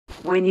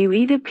When you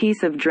eat a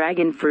piece of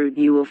dragon fruit,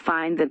 you will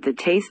find that the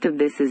taste of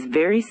this is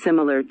very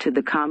similar to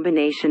the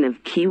combination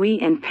of kiwi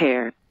and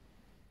pear.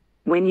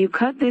 When you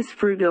cut this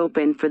fruit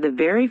open for the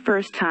very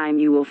first time,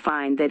 you will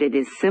find that it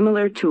is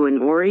similar to an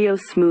Oreo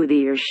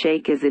smoothie or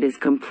shake, as it is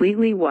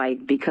completely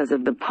white because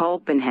of the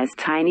pulp and has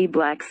tiny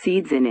black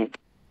seeds in it.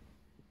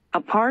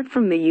 Apart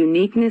from the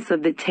uniqueness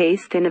of the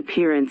taste and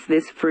appearance,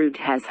 this fruit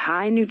has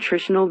high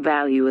nutritional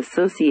value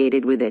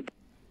associated with it.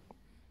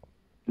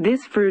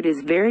 This fruit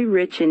is very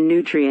rich in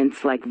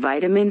nutrients like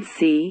vitamin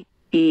C,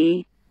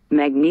 E,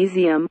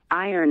 magnesium,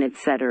 iron,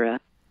 etc.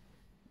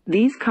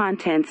 These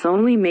contents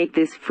only make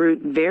this fruit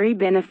very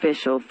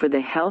beneficial for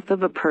the health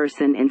of a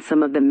person, and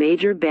some of the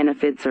major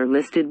benefits are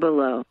listed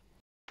below.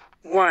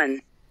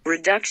 1.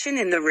 Reduction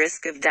in the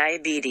risk of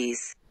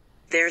diabetes.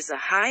 There's a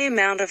high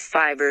amount of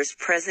fibers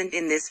present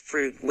in this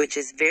fruit, which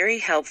is very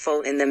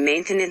helpful in the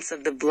maintenance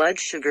of the blood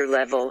sugar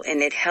level,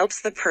 and it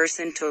helps the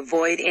person to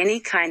avoid any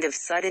kind of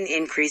sudden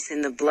increase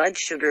in the blood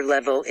sugar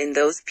level in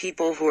those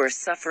people who are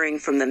suffering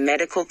from the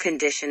medical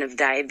condition of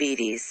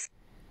diabetes.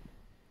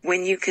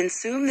 When you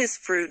consume this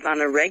fruit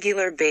on a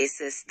regular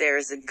basis, there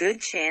is a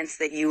good chance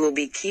that you will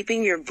be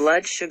keeping your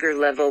blood sugar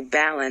level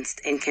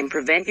balanced and can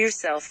prevent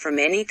yourself from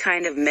any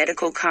kind of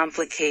medical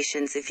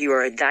complications if you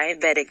are a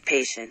diabetic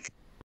patient.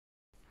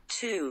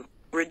 2.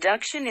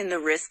 Reduction in the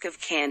risk of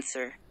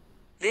cancer.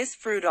 This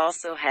fruit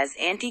also has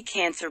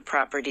anti-cancer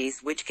properties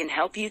which can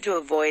help you to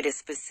avoid a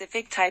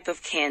specific type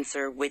of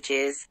cancer, which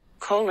is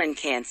colon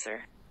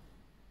cancer.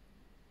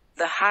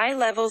 The high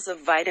levels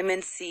of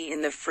vitamin C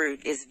in the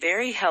fruit is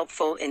very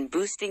helpful in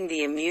boosting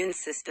the immune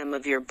system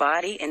of your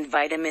body, and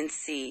vitamin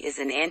C is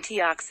an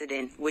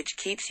antioxidant which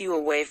keeps you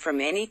away from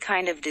any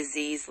kind of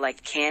disease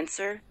like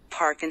cancer,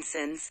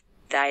 Parkinson's,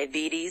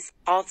 diabetes,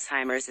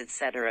 Alzheimer's,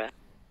 etc.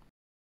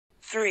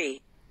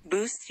 3.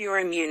 Boosts your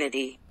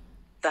immunity.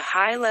 The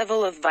high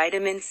level of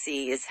vitamin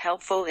C is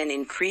helpful in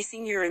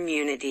increasing your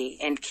immunity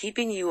and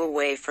keeping you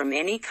away from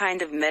any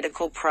kind of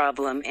medical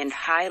problem, and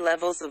high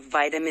levels of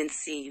vitamin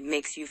C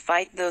makes you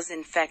fight those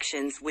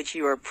infections which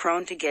you are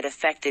prone to get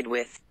affected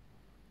with.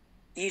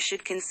 You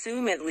should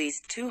consume at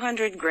least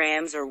 200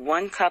 grams or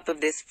 1 cup of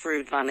this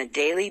fruit on a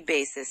daily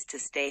basis to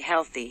stay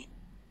healthy.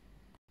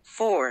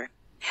 4.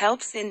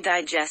 Helps in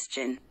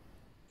digestion.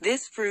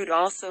 This fruit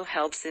also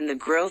helps in the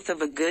growth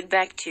of a good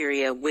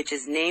bacteria which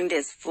is named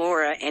as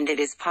flora, and it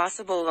is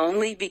possible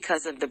only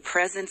because of the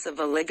presence of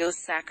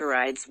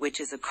oligosaccharides, which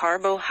is a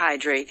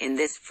carbohydrate, and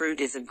this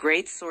fruit is a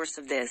great source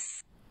of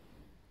this.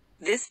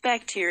 This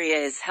bacteria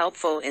is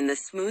helpful in the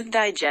smooth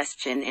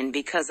digestion, and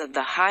because of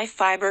the high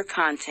fiber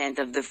content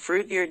of the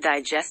fruit, your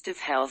digestive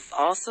health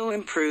also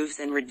improves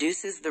and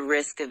reduces the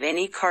risk of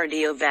any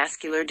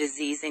cardiovascular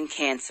disease and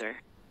cancer.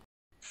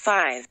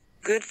 5.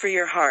 Good for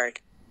your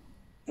heart.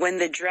 When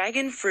the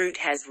dragon fruit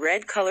has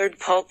red-colored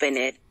pulp in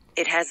it,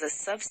 it has a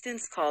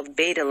substance called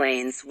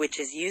betalains, which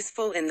is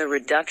useful in the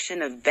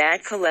reduction of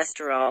bad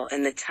cholesterol,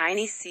 and the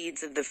tiny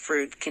seeds of the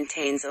fruit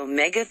contains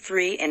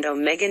omega-3 and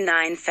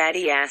omega-9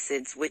 fatty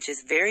acids, which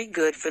is very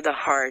good for the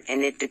heart,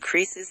 and it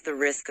decreases the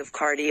risk of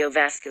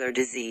cardiovascular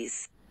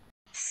disease.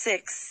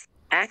 6.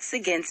 Acts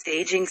against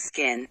aging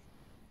skin.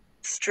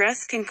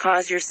 Stress can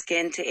cause your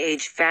skin to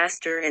age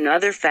faster, and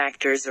other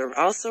factors are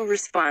also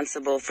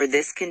responsible for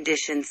this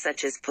condition,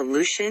 such as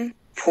pollution,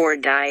 poor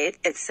diet,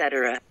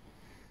 etc.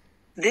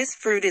 This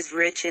fruit is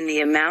rich in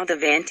the amount of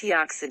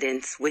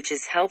antioxidants, which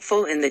is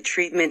helpful in the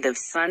treatment of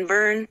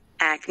sunburn,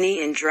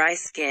 acne, and dry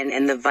skin,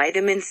 and the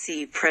vitamin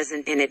C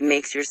present in it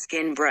makes your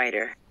skin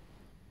brighter.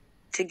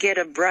 To get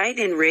a bright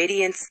and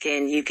radiant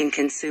skin, you can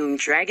consume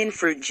dragon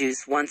fruit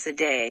juice once a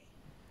day.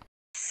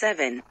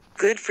 7.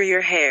 Good for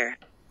your hair.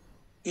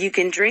 You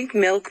can drink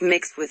milk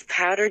mixed with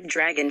powdered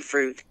dragon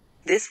fruit.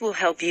 This will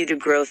help you to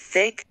grow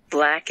thick,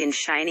 black, and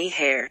shiny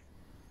hair.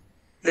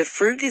 The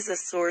fruit is a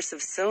source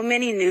of so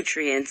many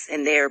nutrients,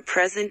 and they are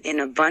present in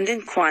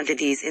abundant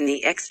quantities in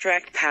the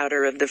extract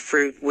powder of the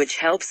fruit, which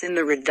helps in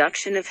the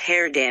reduction of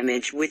hair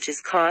damage which is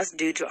caused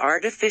due to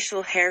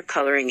artificial hair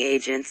coloring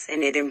agents,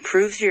 and it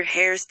improves your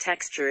hair's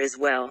texture as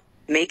well,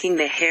 making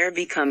the hair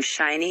become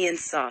shiny and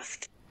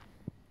soft.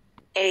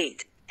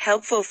 8.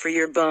 Helpful for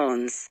your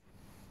bones.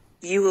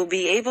 You will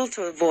be able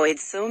to avoid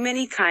so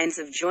many kinds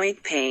of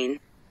joint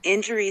pain,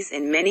 injuries,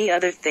 and many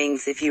other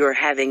things if you are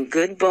having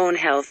good bone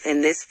health,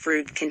 and this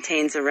fruit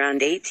contains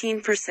around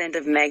 18%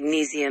 of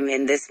magnesium,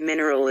 and this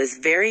mineral is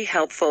very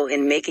helpful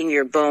in making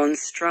your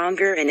bones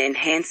stronger and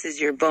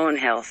enhances your bone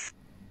health.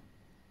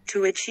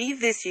 To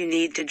achieve this, you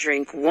need to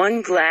drink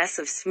 1 glass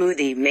of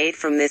smoothie made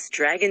from this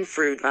dragon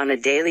fruit on a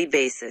daily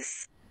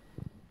basis.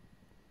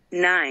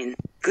 9.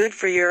 Good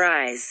for your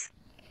eyes.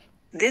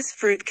 This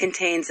fruit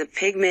contains a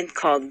pigment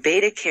called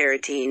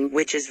beta-carotene,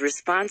 which is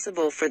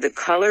responsible for the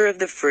color of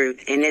the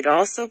fruit, and it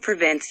also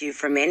prevents you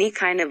from any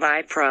kind of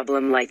eye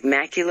problem like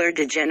macular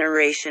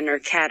degeneration or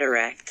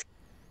cataract.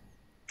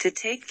 To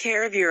take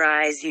care of your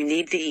eyes, you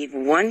need to eat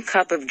 1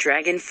 cup of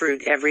dragon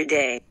fruit every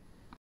day.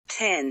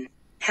 10.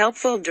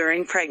 Helpful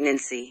during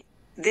pregnancy.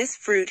 This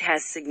fruit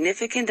has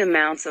significant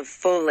amounts of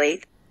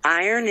folate,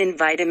 Iron and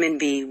vitamin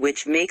B,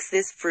 which makes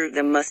this fruit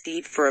a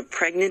must-eat for a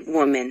pregnant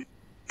woman.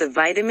 The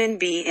vitamin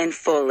B and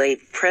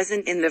folate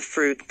present in the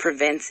fruit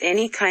prevents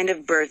any kind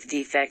of birth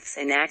defects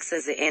and acts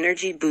as an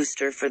energy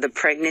booster for the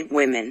pregnant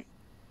women.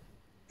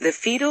 The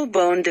fetal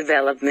bone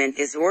development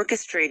is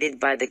orchestrated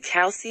by the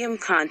calcium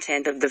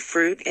content of the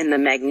fruit, and the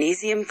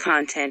magnesium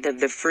content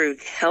of the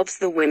fruit helps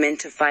the women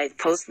to fight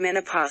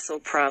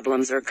postmenopausal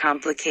problems or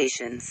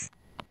complications.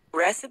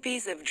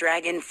 Recipes of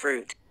dragon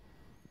fruit.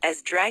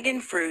 As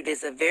dragon fruit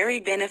is a very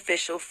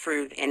beneficial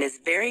fruit and is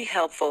very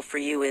helpful for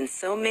you in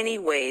so many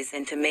ways,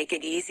 and to make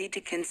it easy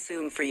to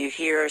consume for you,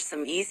 here are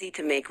some easy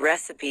to make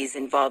recipes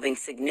involving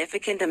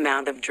significant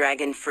amount of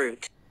dragon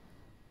fruit.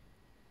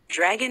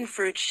 Dragon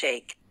fruit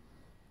shake.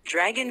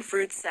 Dragon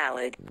fruit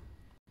salad.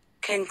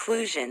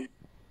 Conclusion.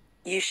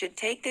 You should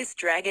take this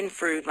dragon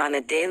fruit on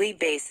a daily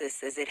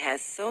basis, as it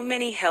has so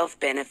many health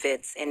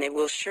benefits, and it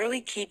will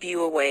surely keep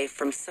you away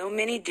from so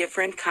many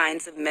different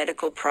kinds of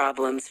medical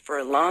problems for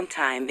a long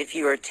time if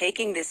you are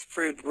taking this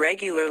fruit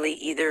regularly,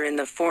 either in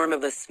the form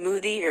of a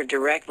smoothie or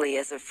directly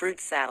as a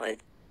fruit salad.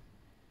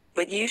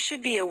 But you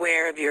should be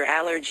aware of your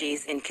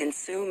allergies and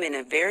consume in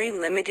a very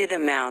limited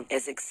amount,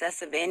 as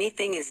excessive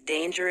anything is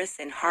dangerous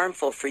and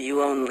harmful for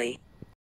you only.